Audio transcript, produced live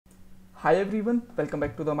Hi everyone, welcome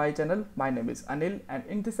back to my channel. My name is Anil, and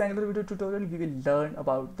in this Angular video tutorial we will learn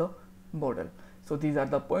about the model. So these are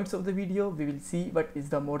the points of the video. We will see what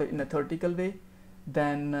is the model in a theoretical way,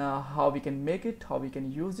 then how we can make it, how we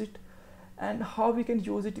can use it, and how we can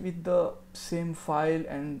use it with the same file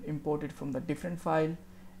and import it from the different file.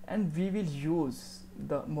 And we will use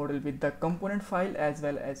the model with the component file as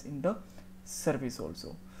well as in the service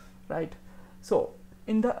also, right? So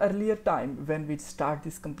in the earlier time when we start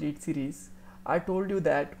this complete series, I told you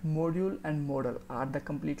that module and model are the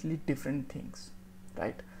completely different things,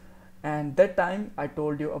 right? And that time I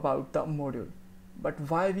told you about the module, but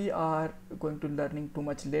why we are going to learning too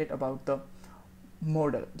much late about the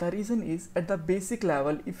model? The reason is, at the basic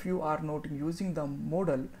level, if you are not using the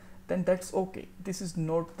model, then that's okay. This is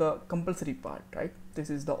not the compulsory part, right? This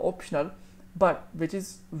is the optional, but which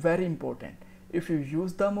is very important. If you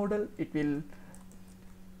use the model, it will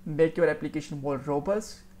make your application more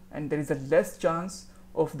robust, and there is a less chance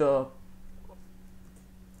of the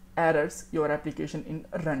errors your application in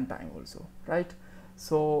runtime also, right?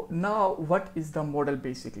 So now what is the model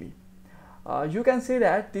basically? You can say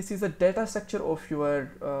that this is a data structure of your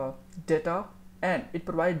data, and it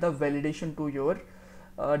provides the validation to your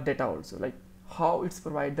data also, like how it's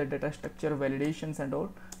provide the data structure, validations and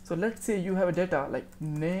all. So let's say you have a data like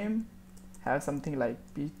name, have something like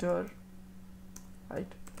Peter,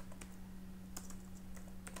 right?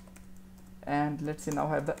 And let's say now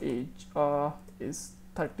have the age is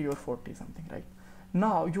 30 or 40 something, right?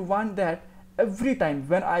 Now you want that every time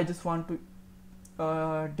when I just want to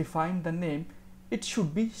define the name, it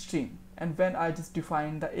should be string, and when I just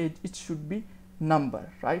define the age, it should be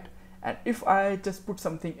number, right? And if I just put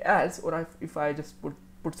something else, or if I just put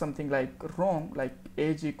something like wrong, like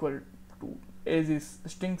age equal to age is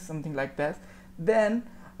string, something like that, then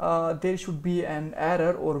there should be an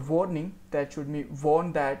error or warning that should be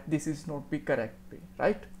warned that this is not be correct,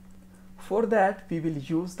 right? For that we will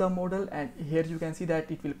use the model, and here you can see that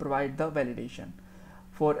it will provide the validation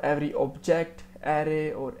for every object,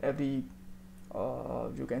 array, or every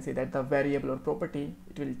you can say that the variable or property.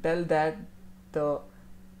 It will tell that the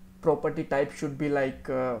property type should be like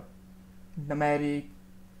numeric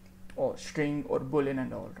or string or boolean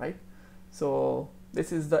and all, right? So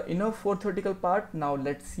this is the enough for theoretical part. Now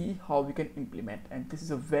let's see how we can implement, and this is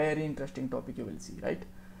a very interesting topic, you will see, right?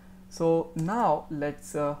 So now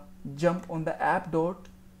let's jump on the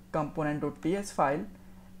app.component.ts file,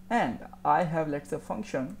 and I have, let's say,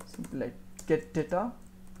 function simply like get data,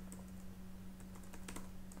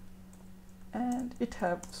 and it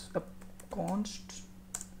has a const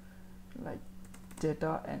like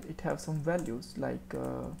data, and it have some values like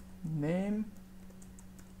name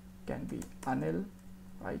can be Anil,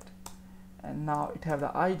 right? And now it have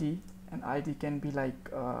the ID, and ID can be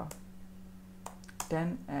like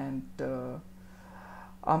 10, and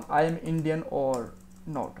I am Indian or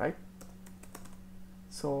not, right?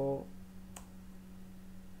 So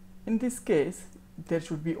in this case there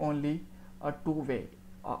should be only a two-way,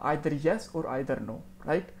 either yes or either no,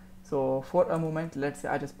 right? So for a moment, let's say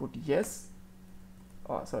I just put yes,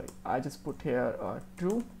 sorry, I just put here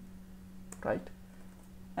true, right?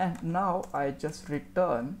 And now I just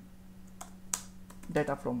return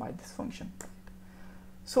data from this function.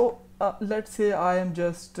 So let's say I am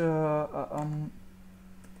just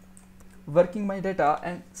working my data,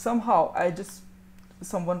 and somehow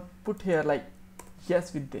someone put here like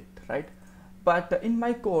yes with it, right? But in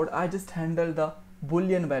my code I just handle the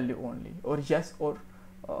boolean value only, or yes or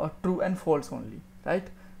true and false only, right?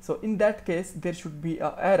 So in that case there should be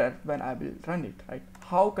an error when I will run it, right?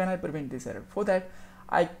 How can I prevent this error? For that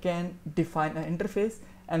I can define an interface,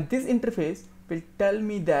 and this interface will tell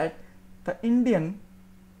me that the Indian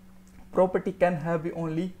property can have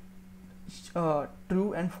only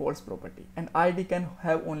true and false property, and ID can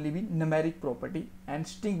have only be numeric property, and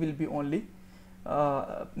string will be only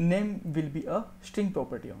name will be a string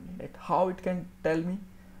property only, right? How it can tell me?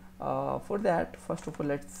 For that, first of all,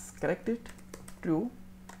 let's correct it true,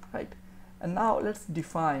 right? And now let's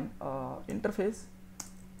define interface,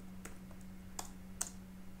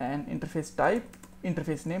 and interface type,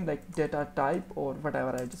 interface name like data type or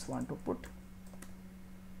whatever I just want to put,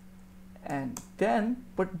 and then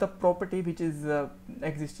put the property which is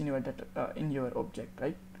exists in your data in your object,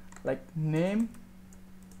 right? Like name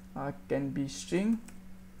can be string,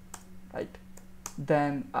 right?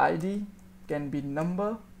 Then ID can be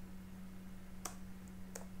number,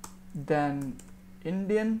 then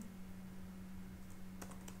Indian,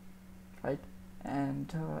 right?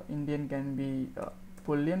 And Indian can be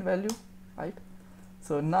boolean value, right?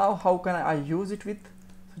 So now how can I use it with?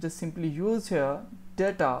 So just simply use here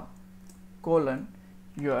data colon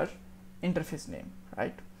your interface name,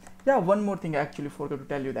 right? Yeah, one more thing I actually forgot to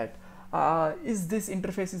tell you that is this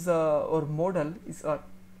interface is a or model is a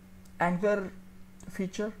Angular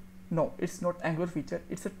feature? No, it's not Angular feature,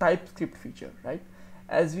 it's a TypeScript feature, right?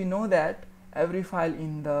 As we know that every file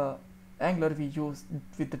in the Angular we use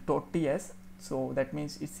with the .ts, so that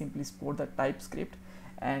means it simply support the TypeScript,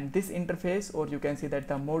 and this interface, or you can say that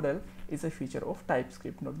the model, is a feature of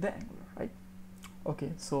TypeScript, not the Angular, right?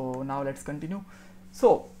 Okay, so now let's continue.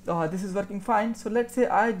 So this is working fine. So let's say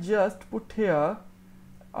I just put here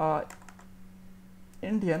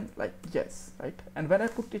Indian, like yes, right? And when I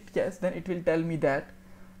put it yes, then it will tell me that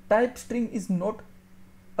type string is not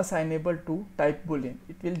assignable to type boolean.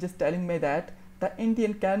 It will just telling me that the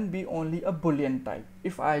Indian can be only a boolean type.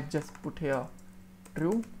 If I just put here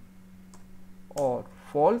true or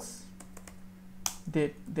false,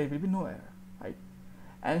 there will be no error, right?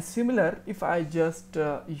 And similar, if I just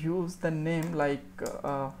use the name like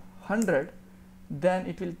 100, then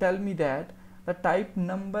it will tell me that the type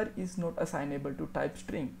number is not assignable to type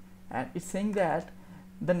string, and it's saying that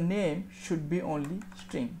the name should be only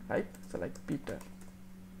string, right? So like Peter,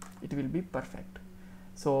 it will be perfect.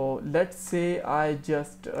 So let's say I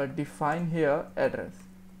just define here address,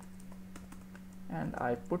 and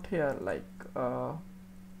I put here like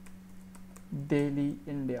Delhi,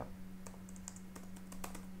 India,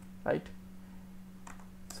 right?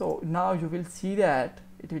 So now you will see that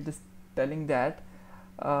it will just telling that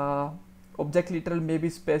object literal may be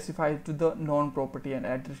specified to the non-property and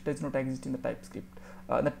address does not exist in the TypeScript,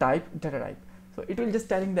 the type data type. So it will just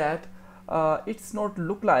telling that it's not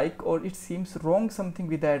look like, or it seems wrong something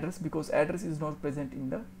with the address, because address is not present in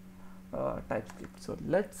the TypeScript. So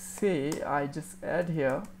let's say I just add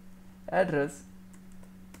here address,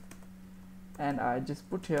 and I just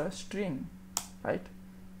put here string, right?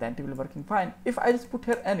 Then it will working fine. If I just put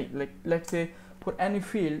here any, like let's say for any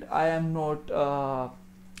field, I am not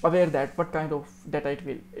aware that what kind of data it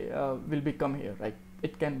will become here, right?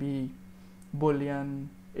 It can be boolean,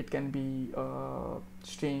 it can be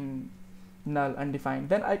string, null, undefined,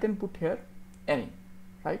 then I can put here any,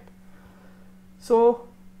 right? So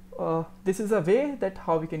this is a way that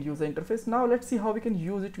how we can use the interface. Now let's see how we can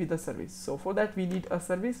use it with the service. So for that we need a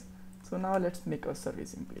service. So now let's make a service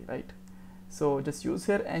simply, right? So just use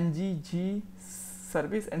here ngg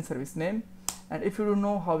service and service name. And if you don't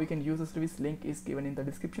know how we can use the service, link is given in the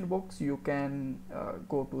description box. You can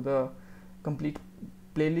go to the complete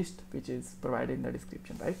playlist which is provided in the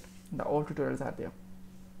description, right? All tutorials are there.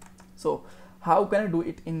 So how can I do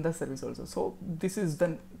it in the service also? So this is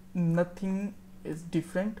the nothing is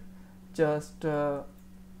different, just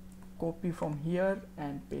copy from here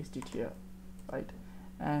and paste it here, right?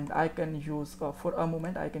 And I can use for a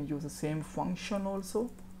moment I can use the same function also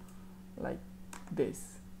like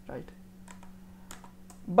this, right?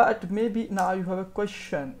 But maybe now you have a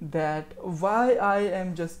question that why I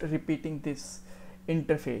am just repeating this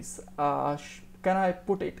interface. Can I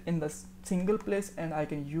put it in the single place and I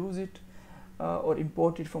can use it or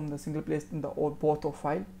import it from the single place in the or both of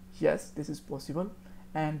file? Yes, this is possible,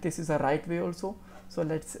 and this is a right way also. So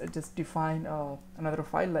let's just define another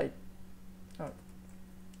file like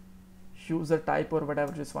user type or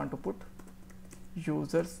whatever you just want to put,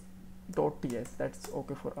 users.ts. that's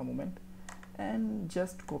okay for a moment, and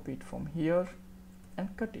just copy it from here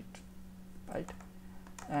and cut it, right?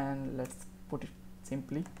 And let's put it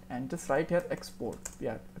simply and just write here export. We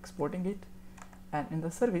are exporting it, and in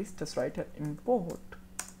the service just write here import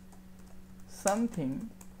something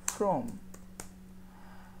from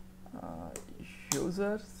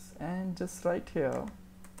users, and just write here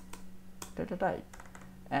data type,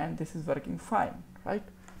 and this is working fine, right?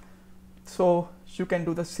 So you can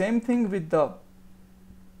do the same thing with the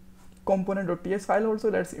component.ts file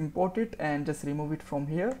also. Let's import it and just remove it from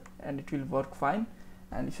here, and it will work fine.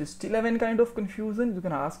 And if you still have any kind of confusion, you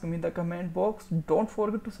can ask me in the comment box. Don't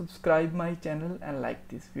forget to subscribe my channel and like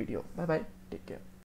this video. Bye bye, take care.